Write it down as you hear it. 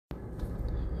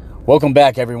Welcome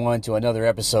back, everyone, to another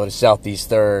episode of Southeast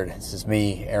Third. This is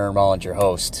me, Aaron Rollins, your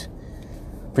host.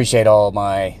 Appreciate all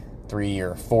my 3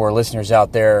 or 4 listeners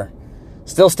out there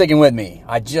still sticking with me.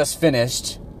 I just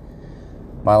finished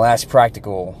my last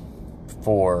practical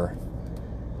for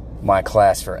my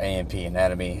class for A&P,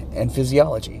 Anatomy and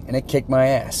Physiology, and it kicked my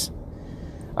ass.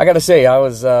 I gotta say, I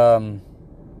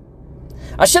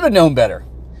should have known better.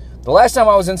 The last time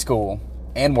I was in school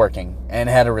and working and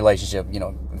had a relationship,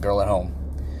 a girl at home,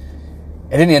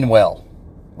 it didn't end well,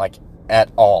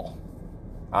 at all.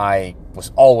 I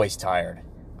was always tired.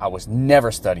 I was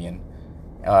never studying.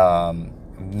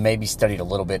 Maybe studied a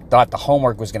little bit. Thought the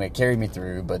homework was going to carry me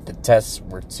through, but the tests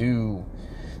were too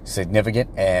significant.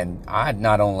 And I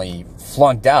not only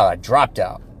flunked out, I dropped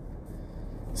out.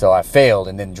 So I failed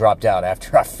and then dropped out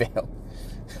after I failed.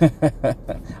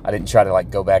 I didn't try to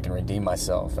go back and redeem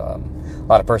myself. A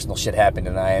lot of personal shit happened,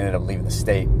 and I ended up leaving the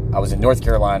state. I was in North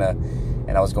Carolina,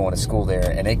 and I was going to school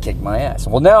there, and it kicked my ass.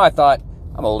 Well, now I thought,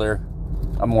 I'm older,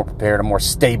 I'm more prepared, I'm more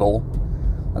stable.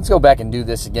 Let's go back and do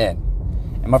this again.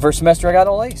 And my first semester, I got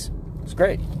all A's. It was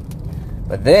great.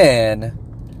 But then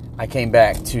I came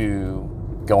back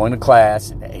to going to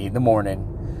class at 8 in the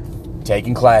morning,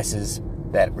 taking classes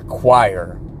that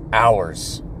require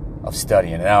hours of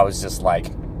studying. And I was just like,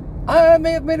 I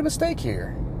may have made a mistake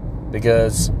here.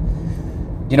 Because,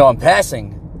 I'm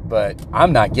passing, but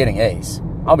I'm not getting A's.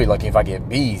 I'll be lucky if I get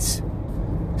B's.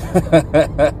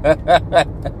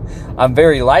 I'm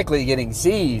very likely getting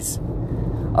C's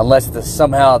unless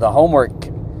somehow the homework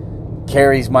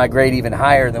carries my grade even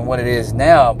higher than what it is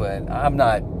now, but I'm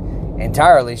not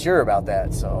entirely sure about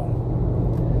that. So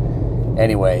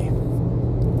anyway,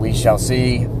 we shall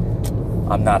see.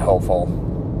 I'm not hopeful.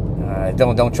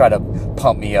 Don't try to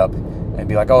pump me up and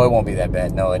be like, oh, it won't be that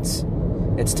bad. No, it's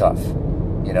tough.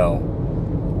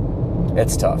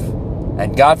 It's tough.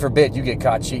 And God forbid you get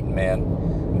caught cheating,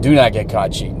 man. Do not get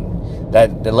caught cheating.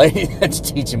 The lady that's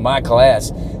teaching my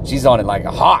class, she's on it like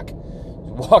a hawk,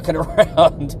 walking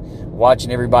around, watching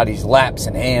everybody's laps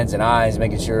and hands and eyes,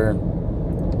 making sure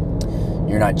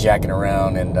you're not jacking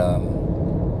around. And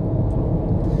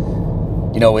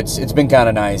it's been kind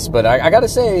of nice. But I gotta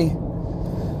say,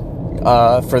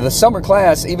 for the summer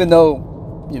class, even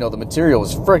though the material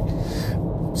was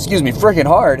freaking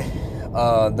hard.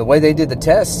 The way they did the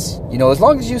tests, as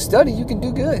long as you study, you can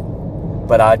do good.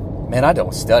 But I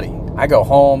don't study. I go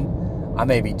home, I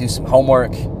maybe do some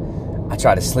homework, I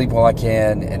try to sleep while I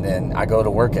can, and then I go to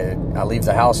work I leave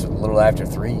the house a little after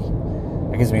 3.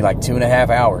 That gives me 2.5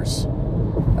 hours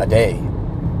a day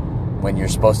when you're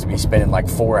supposed to be spending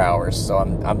 4 hours. So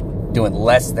I'm doing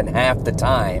less than half the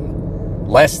time,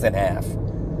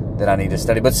 that I need to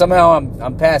study. But somehow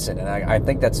I'm passing, and I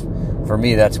think that's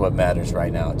what matters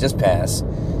right now. Just pass.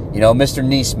 Mr.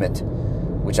 Neesmith,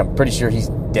 which I'm pretty sure he's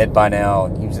dead by now.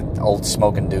 He was an old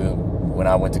smoking dude when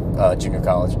I went to junior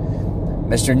college.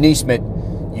 Mr. Neesmith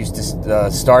used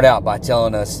to start out by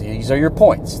telling us, these are your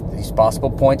points. These possible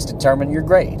points determine your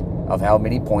grade of how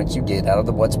many points you get out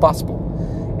of what's possible.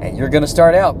 And you're going to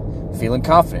start out feeling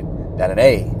confident that an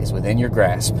A is within your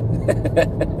grasp.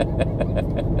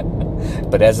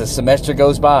 But as the semester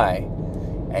goes by,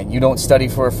 and you don't study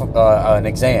for an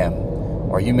exam,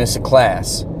 or you miss a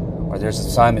class, or there's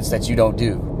assignments that you don't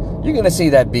do, you're going to see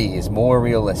that B is more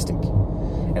realistic.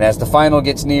 And as the final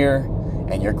gets near,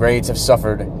 and your grades have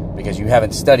suffered because you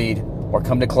haven't studied or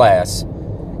come to class,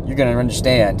 you're going to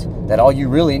understand that all you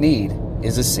really need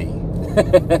is a C.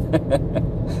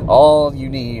 All you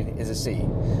need is a C.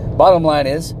 Bottom line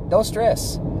is, don't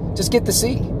stress. Just get the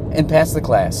C and pass the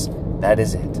class. That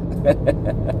is it.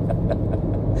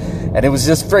 And it was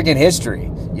just friggin'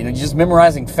 history. Just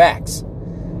memorizing facts.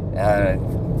 I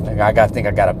think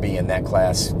I got a B in that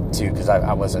class, too, because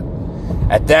I wasn't...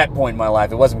 At that point in my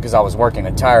life, it wasn't because I was working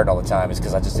and tired all the time. It's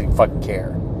because I just didn't fucking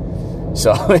care.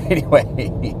 So, anyway.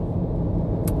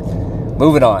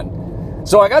 Moving on.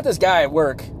 So, I got this guy at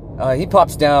work. He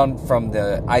pops down from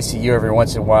the ICU every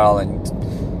once in a while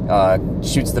and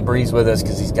shoots the breeze with us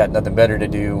because he's got nothing better to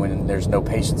do when there's no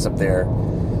patients up there.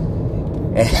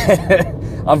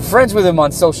 And I'm friends with him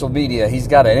on social media. He's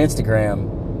got an Instagram.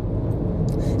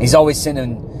 He's always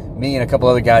sending me and a couple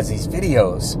other guys these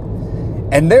videos.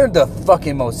 And they're the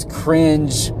fucking most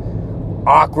cringe,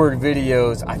 awkward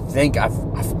videos I think I've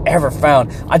ever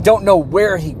found. I don't know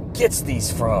where he gets these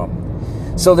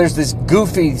from. So there's this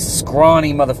goofy,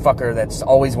 scrawny motherfucker that's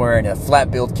always wearing a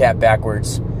flat-billed cap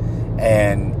backwards.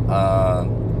 And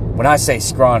when I say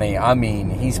scrawny, I mean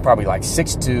he's probably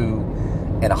 6'2",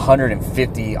 and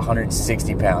 150,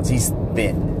 160 pounds. He's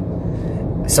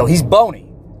thin. So he's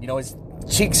bony. His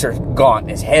cheeks are gaunt.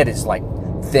 His head is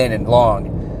thin and long.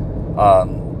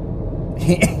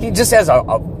 he just has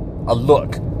a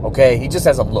look, okay? He just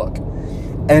has a look.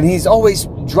 And he's always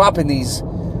dropping these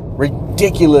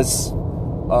ridiculous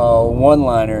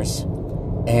one-liners.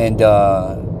 And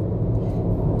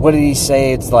what did he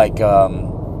say? It's like,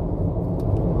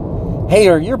 hey,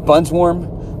 are your buns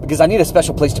warm? Because I need a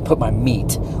special place to put my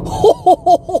meat.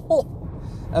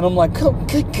 And I'm like, oh,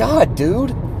 good God,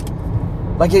 dude.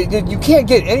 Like, you can't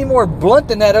get any more blunt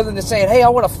than that other than saying, hey, I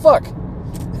want to fuck.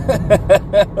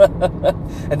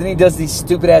 And then he does these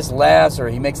stupid-ass laughs, or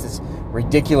he makes this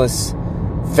ridiculous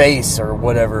face or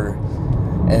whatever.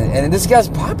 And this guy's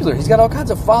popular. He's got all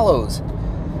kinds of follows.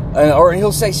 Or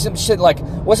he'll say some shit like,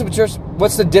 what's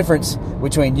the difference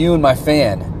between you and my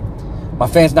fan? My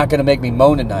fan's not going to make me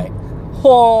moan tonight.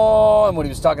 Oh, and what he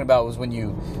was talking about was when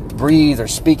you breathe or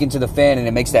speak into the fan and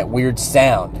it makes that weird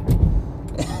sound.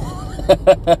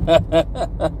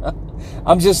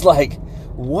 I'm just like,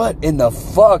 what in the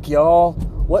fuck, y'all?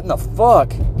 What in the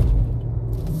fuck?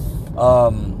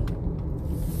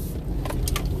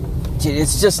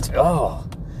 It's just,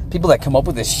 people that come up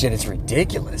with this shit, it's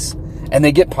ridiculous. And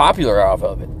they get popular off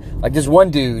of it. Like this one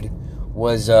dude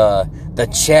was the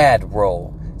Chad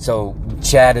roll. So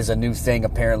Chad is a new thing,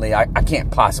 apparently. I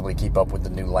can't possibly keep up with the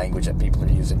new language that people are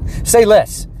using. Say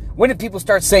less. When did people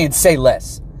start saying say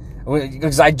less?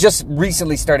 Because I just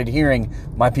recently started hearing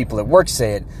my people at work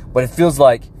say it. But it feels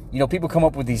like, people come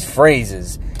up with these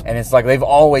phrases. And it's like they've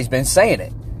always been saying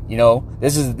it.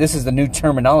 This is the new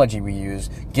terminology we use.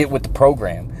 Get with the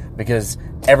program. Because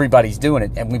everybody's doing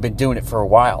it. And we've been doing it for a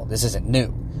while. This isn't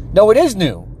new. No, it is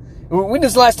new. When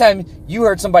was the last time you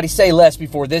heard somebody say less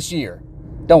before this year?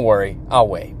 Don't worry, I'll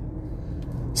wait.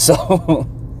 So,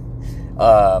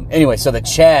 anyway, so the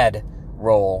Chad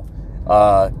roll,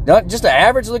 not just an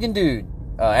average looking dude,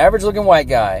 average looking white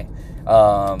guy,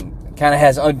 kind of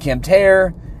has unkempt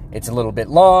hair. It's a little bit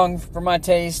long for my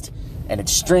taste, and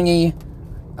it's stringy.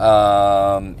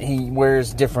 He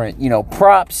wears different,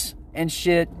 props and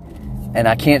shit, and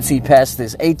I can't see past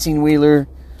this 18-wheeler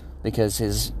because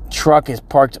his truck is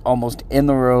parked almost in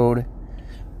the road,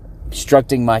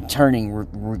 obstructing my turning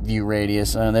view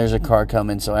radius. There's a car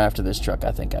coming, so after this truck,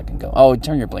 I think I can go. Oh,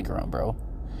 turn your blinker on, bro.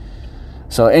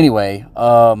 So anyway,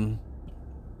 all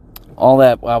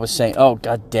that I was saying. Oh,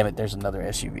 God damn it, there's another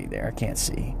SUV there. I can't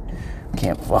see.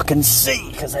 Can't fucking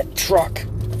see because that truck.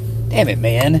 Damn it,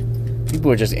 man.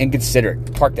 People are just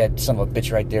inconsiderate. Park that son of a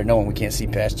bitch right there, knowing we can't see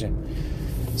past you.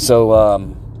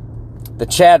 So, the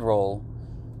Chad roll,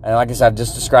 and like I said, I've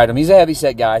just described him. He's a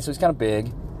heavy-set guy, so he's kind of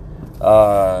big.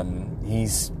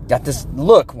 He's got this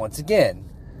look once again.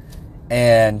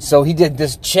 And so he did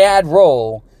this Chad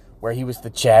roll where he was the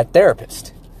Chad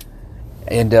therapist.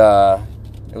 And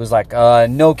it was like,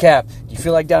 no cap. Do you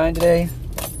feel like dying today?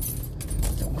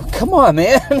 Come on,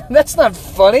 man. That's not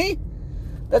funny.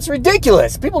 That's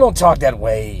ridiculous. People don't talk that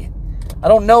way. I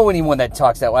don't know anyone that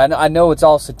talks that way. I know it's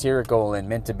all satirical and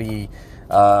meant to be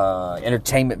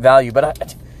entertainment value,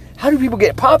 but how do people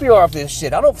get popular off this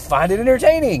shit? I don't find it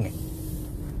entertaining.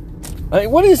 I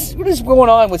mean, what is going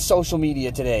on with social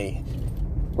media today?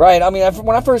 Right? I mean,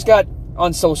 when I first got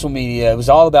on social media, it was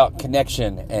all about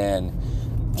connection and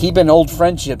keeping old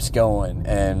friendships going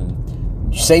and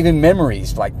saving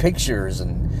memories like pictures,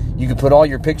 and you could put all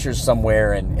your pictures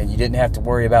somewhere and you didn't have to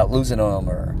worry about losing them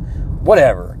or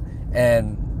whatever.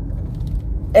 And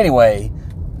anyway,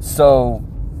 so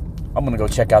I'm going to go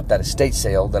check out that estate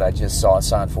sale that I just saw a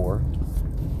sign for.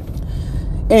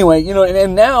 Anyway,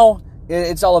 and now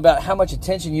it's all about how much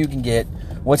attention you can get.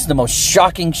 What's the most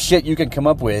shocking shit you can come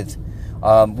up with?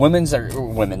 Women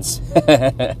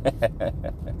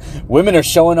are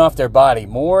showing off their body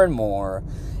more and more.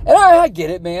 And I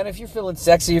get it, man. If you're feeling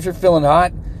sexy, if you're feeling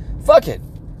hot, fuck it.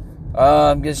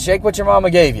 Just shake what your mama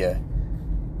gave you.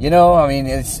 I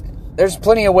mean, there's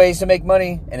plenty of ways to make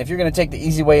money. And if you're going to take the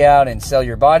easy way out and sell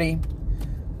your body,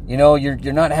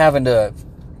 you're not having to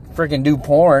freaking do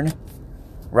porn,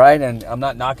 right? And I'm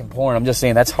not knocking porn. I'm just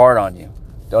saying that's hard on you.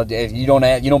 If you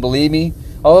don't believe me,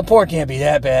 the porn can't be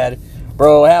that bad.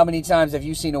 Bro, how many times have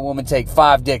you seen a woman take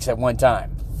 5 dicks at one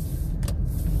time?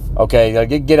 Okay,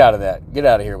 get out of that. Get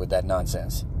out of here with that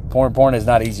nonsense. Porn is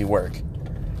not easy work.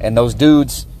 And those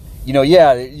dudes,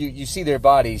 you see their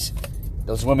bodies,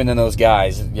 those women and those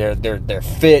guys, they're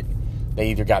fit.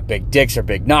 They either got big dicks or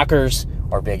big knockers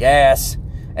or big ass.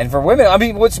 And for women, I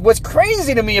mean, what's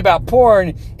crazy to me about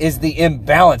porn is the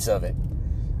imbalance of it.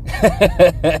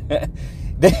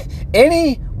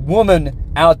 Any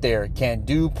woman out there can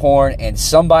do porn and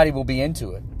somebody will be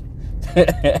into it.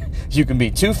 You can be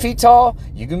 2 feet tall.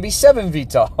 You can be 7 feet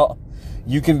tall.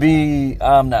 You can be,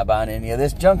 I'm not buying any of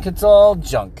this junk. It's all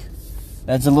junk.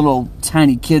 That's a little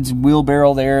tiny kid's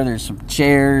wheelbarrow there. There's some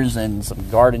chairs and some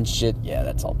garden shit. Yeah,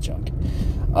 that's all junk.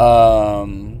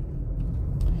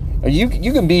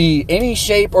 You can be any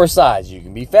shape or size. You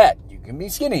can be fat. You can be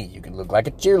skinny. You can look like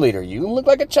a cheerleader. You can look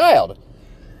like a child.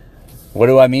 What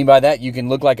do I mean by that? You can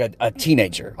look like a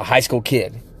teenager, a high school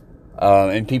kid.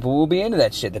 And people will be into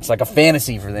that shit. That's like a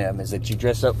fantasy for them, is that you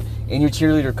dress up in your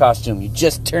cheerleader costume. You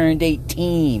just turned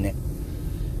 18.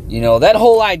 You know, that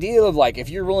whole idea of like, if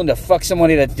you're willing to fuck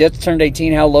somebody that just turned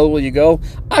 18, how low will you go?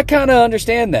 I kind of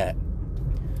understand that.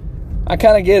 I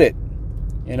kind of get it.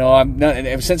 You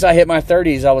know, since I hit my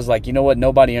 30s, I was like, you know what?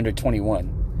 Nobody under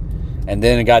 21. And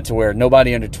then it got to where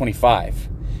nobody under 25.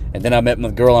 And then I met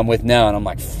the girl I'm with now, and I'm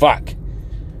like, fuck.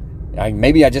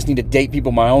 Maybe I just need to date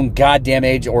people my own goddamn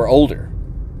age or older.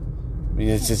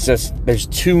 It's just, there's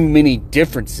too many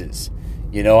differences.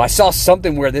 You know, I saw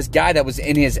something where this guy that was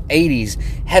in his 80s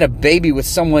had a baby with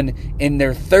someone in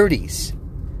their 30s.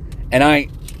 And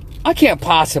I can't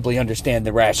possibly understand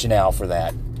the rationale for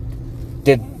that.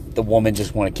 Did the woman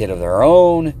just want a kid of their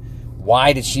own?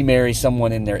 Why did she marry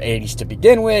someone in their 80s to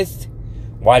begin with?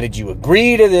 Why did you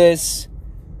agree to this?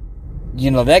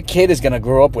 You know, that kid is going to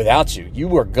grow up without you.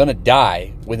 You are going to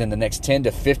die within the next 10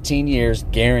 to 15 years,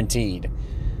 guaranteed.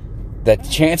 The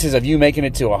chances of you making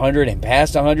it to 100 and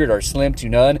past 100 are slim to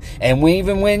none. And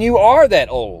even when you are that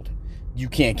old, you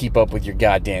can't keep up with your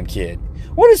goddamn kid.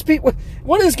 What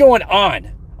is going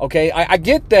on? Okay, I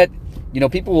get that, you know,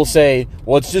 people will say,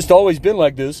 well, it's just always been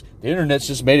like this. The internet's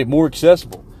just made it more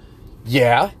accessible.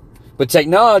 Yeah, but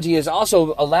technology has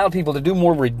also allowed people to do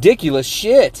more ridiculous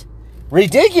shit.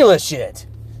 Ridiculous shit.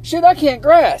 Shit I can't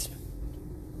grasp.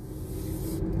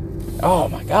 Oh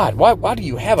my God, why do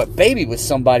you have a baby with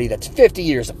somebody that's 50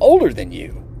 years older than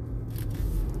you?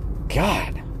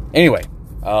 God. Anyway,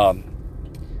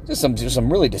 just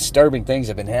some really disturbing things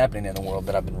have been happening in the world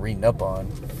that I've been reading up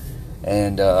on.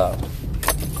 And the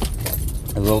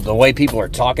way people are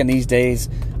talking these days,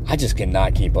 I just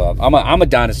cannot keep up. I'm a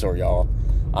dinosaur, y'all.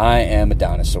 I am a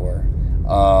dinosaur.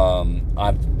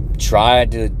 I've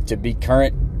tried to be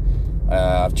current.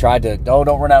 I've tried to... Oh,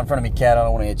 don't run out in front of me, cat. I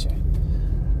don't want to hit you.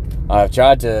 I've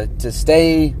tried to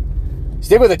stick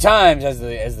with the times, as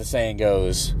the saying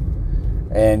goes.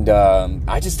 And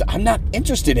I'm not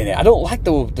interested in it. I don't like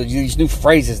these new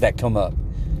phrases that come up.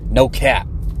 No cap.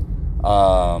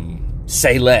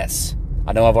 Say less.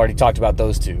 I know I've already talked about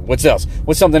those two. What's else?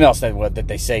 What's something else that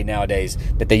they say nowadays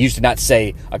that they used to not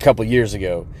say a couple years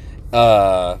ago?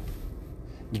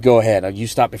 You go ahead. You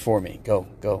stop before me. Go.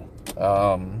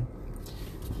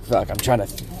 Fuck, I'm trying to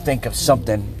think of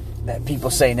something that people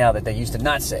say now that they used to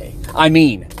not say. I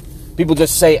mean. People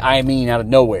just say I mean out of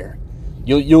nowhere.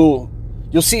 You'll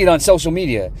see it on social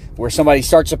media where somebody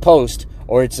starts a post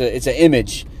or it's an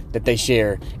image that they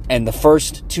share, and the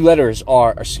first two words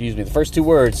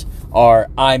are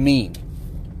I mean.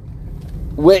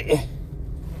 Wait,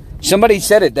 somebody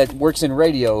said it that works in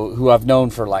radio, who I've known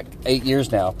for like 8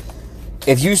 years now.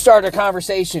 If you start a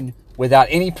conversation without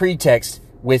any pretext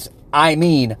with I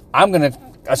mean, I'm going to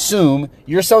assume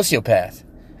you're a sociopath.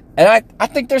 And I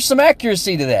think there's some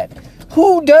accuracy to that.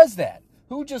 Who does that?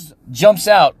 Who just jumps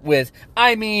out with,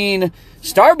 I mean,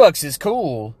 Starbucks is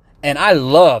cool, and I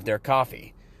love their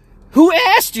coffee. Who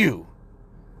asked you?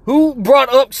 Who brought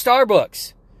up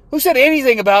Starbucks? Who said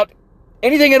anything about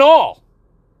anything at all?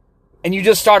 And you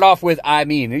just start off with, I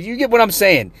mean. You get what I'm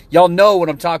saying. Y'all know what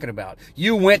I'm talking about.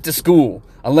 You went to school.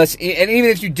 And even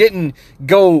if you didn't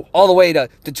go all the way to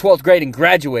 12th grade and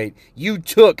graduate, you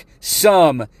took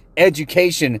some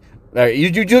education.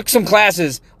 You took some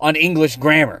classes on English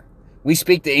grammar. We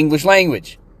speak the English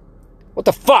language. What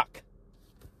the fuck?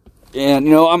 And,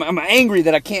 you know, I'm angry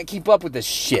that I can't keep up with this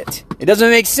shit. It doesn't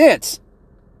make sense.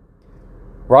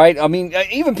 Right? I mean,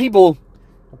 even people,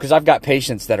 because I've got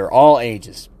patients that are all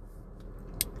ages.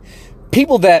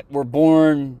 People that were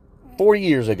born 40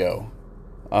 years ago,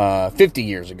 50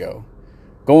 years ago,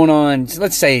 going on,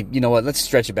 let's say, you know what, let's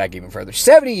stretch it back even further.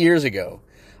 70 years ago,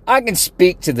 I can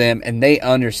speak to them and they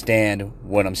understand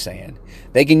what I'm saying.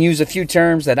 They can use a few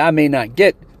terms that I may not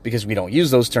get because we don't use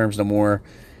those terms no more.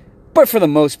 But for the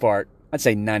most part, I'd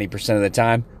say 90% of the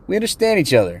time, we understand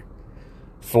each other.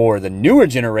 For the newer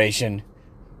generation,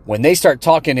 when they start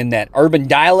talking in that urban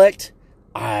dialect,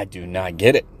 I do not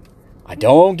get it. I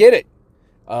don't get it.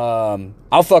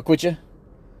 I'll fuck with you.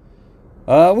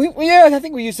 I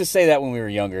think we used to say that when we were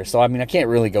younger. So, I mean, I can't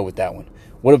really go with that one.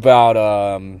 What about,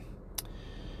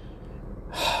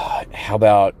 how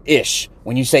about ish?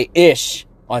 When you say ish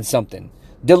on something.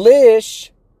 Delish.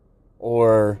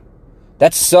 Or,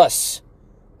 that's sus.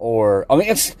 Or, I mean,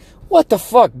 it's, what the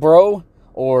fuck, bro?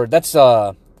 Or, that's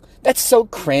That's so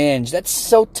cringe. That's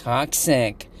so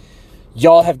toxic.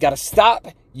 Y'all have got to stop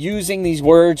using these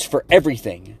words for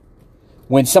everything.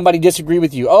 When somebody disagree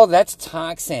with you, oh, that's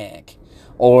toxic.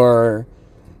 Or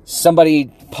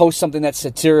somebody posts something that's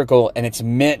satirical and it's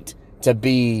meant to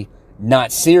be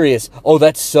not serious. Oh,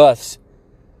 that's sus.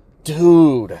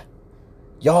 Dude.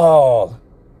 Y'all.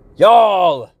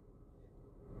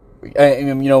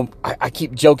 I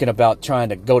keep joking about trying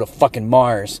to go to fucking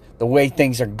Mars. The way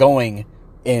things are going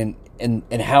and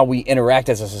how we interact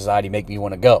as a society make me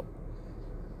want to go.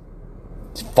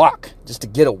 Fuck. Just to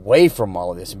get away from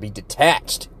all of this and be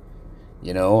detached.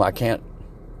 I can't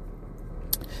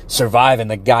survive in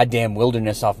the goddamn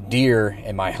wilderness off deer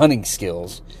and my hunting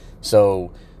skills.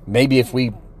 So maybe if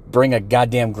we bring a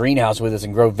goddamn greenhouse with us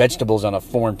and grow vegetables on a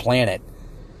foreign planet,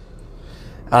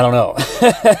 I don't know.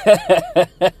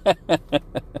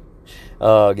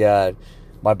 Oh, God.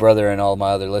 My brother and all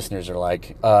my other listeners are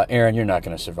like, Aaron, you're not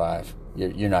going to survive.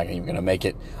 You're not even going to make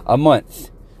it a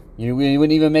month. You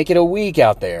wouldn't even make it a week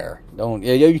out there.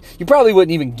 You probably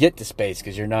wouldn't even get to space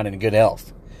because you're not in good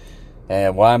health.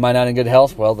 And why am I not in good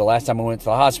health? Well, the last time I went to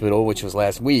the hospital, which was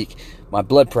last week, my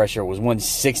blood pressure was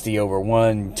 160 over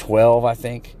 112, I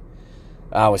think.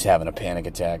 I was having a panic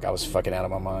attack. I was fucking out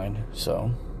of my mind.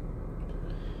 So,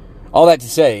 all that to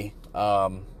say,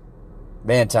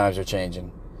 man, times are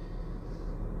changing.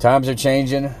 Times are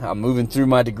changing. I'm moving through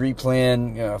my degree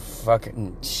plan.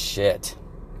 Fucking shit.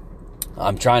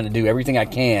 I'm trying to do everything I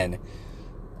can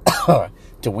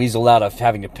to weasel out of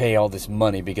having to pay all this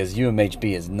money because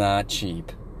UMHB is not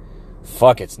cheap.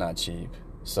 Fuck, it's not cheap.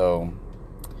 So,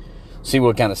 see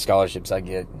what kind of scholarships I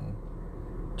get.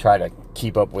 Try to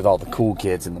keep up with all the cool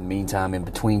kids in the meantime, in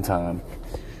between time.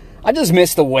 I just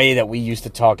miss the way that we used to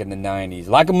talk in the 90s.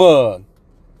 Like a mug.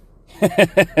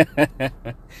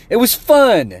 It was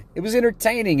fun. It was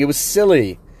entertaining. It was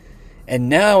silly. And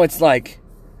now it's like,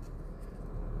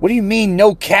 what do you mean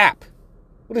no cap?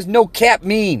 What does no cap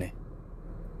mean?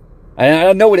 I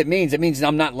don't know what it means. It means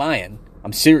I'm not lying.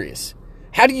 I'm serious.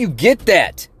 How do you get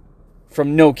that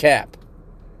from no cap?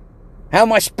 How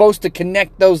am I supposed to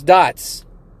connect those dots?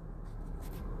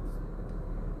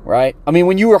 Right? I mean,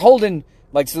 when you were holding,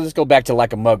 so let's go back to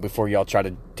like a mug before y'all try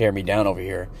to tear me down over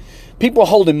here. People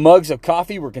holding mugs of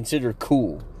coffee were considered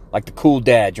cool. Like the cool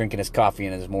dad drinking his coffee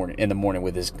in the morning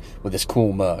with his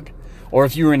cool mug. Or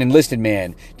if you were an enlisted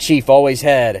man, chief always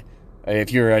had,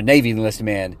 if you're a Navy enlisted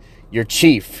man, your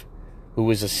chief, who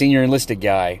was a senior enlisted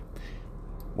guy,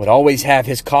 would always have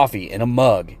his coffee in a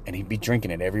mug, and he'd be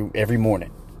drinking it every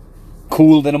morning.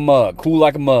 Cool in a mug. Cool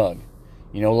like a mug.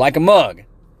 Like a mug.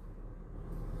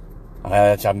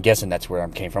 I'm guessing that's where I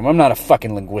came from. I'm not a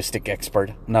fucking linguistic expert.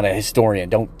 I'm not a historian.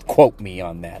 Don't quote me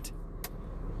on that.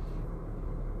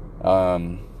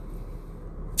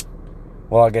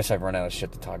 Well, I guess I've run out of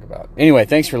shit to talk about. Anyway,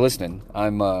 thanks for listening.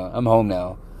 I'm home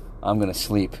now. I'm gonna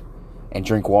sleep and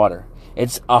drink water.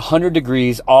 It's 100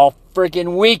 degrees all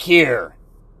freaking week here.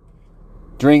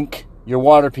 Drink your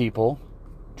water, people.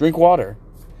 Drink water.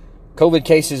 COVID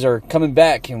cases are coming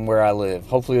back in where I live.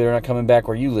 Hopefully they're not coming back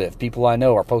where you live. People I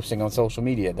know are posting on social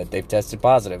media that they've tested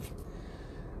positive.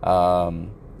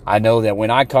 I know that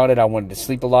when I caught it, I wanted to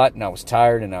sleep a lot, and I was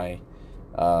tired, and I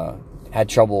had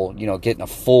trouble, getting a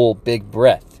full, big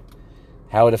breath.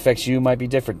 How it affects you might be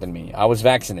different than me. I was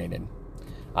vaccinated.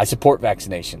 I support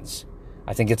vaccinations.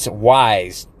 I think it's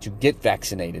wise to get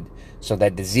vaccinated so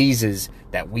that diseases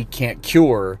that we can't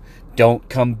cure don't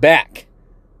come back.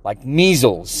 Like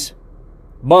measles,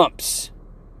 mumps,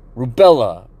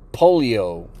 rubella,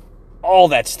 polio, all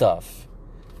that stuff.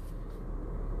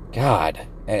 God.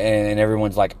 And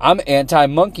everyone's like, I'm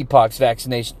anti-monkeypox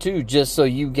vaccination too, just so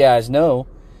you guys know.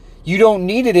 You don't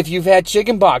need it if you've had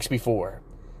chickenpox before.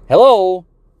 Hello?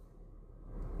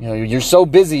 You're so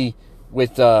busy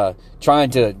with trying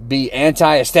to be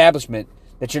anti-establishment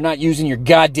that you're not using your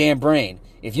goddamn brain.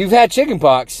 If you've had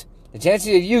chickenpox, the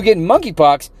chances of you getting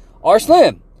monkeypox are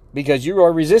slim because you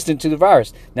are resistant to the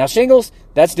virus. Now, shingles,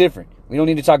 that's different. We don't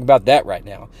need to talk about that right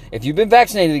now. If you've been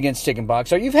vaccinated against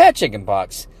chickenpox or you've had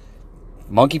chickenpox,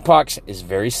 monkeypox is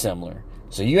very similar.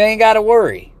 So you ain't got to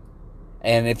worry.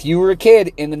 And if you were a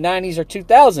kid in the 90s or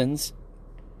 2000s,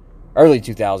 early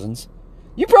 2000s,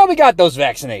 you probably got those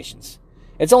vaccinations.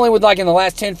 It's only with in the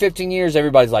last 10, 15 years,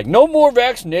 everybody's like, no more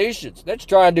vaccinations. That's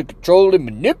trying to control and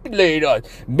manipulate us.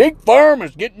 Big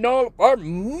Pharma's getting all of our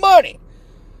money.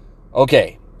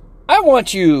 Okay, I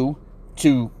want you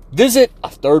to visit a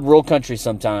third world country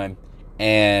sometime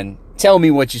and tell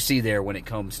me what you see there when it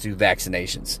comes to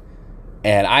vaccinations.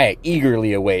 And I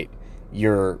eagerly await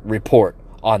your report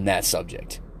on that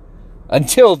subject.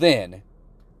 Until then,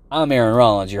 I'm Aaron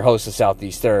Rollins, your host of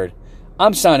Southeast Third.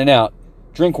 I'm signing out.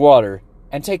 Drink water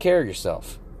and take care of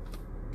yourself.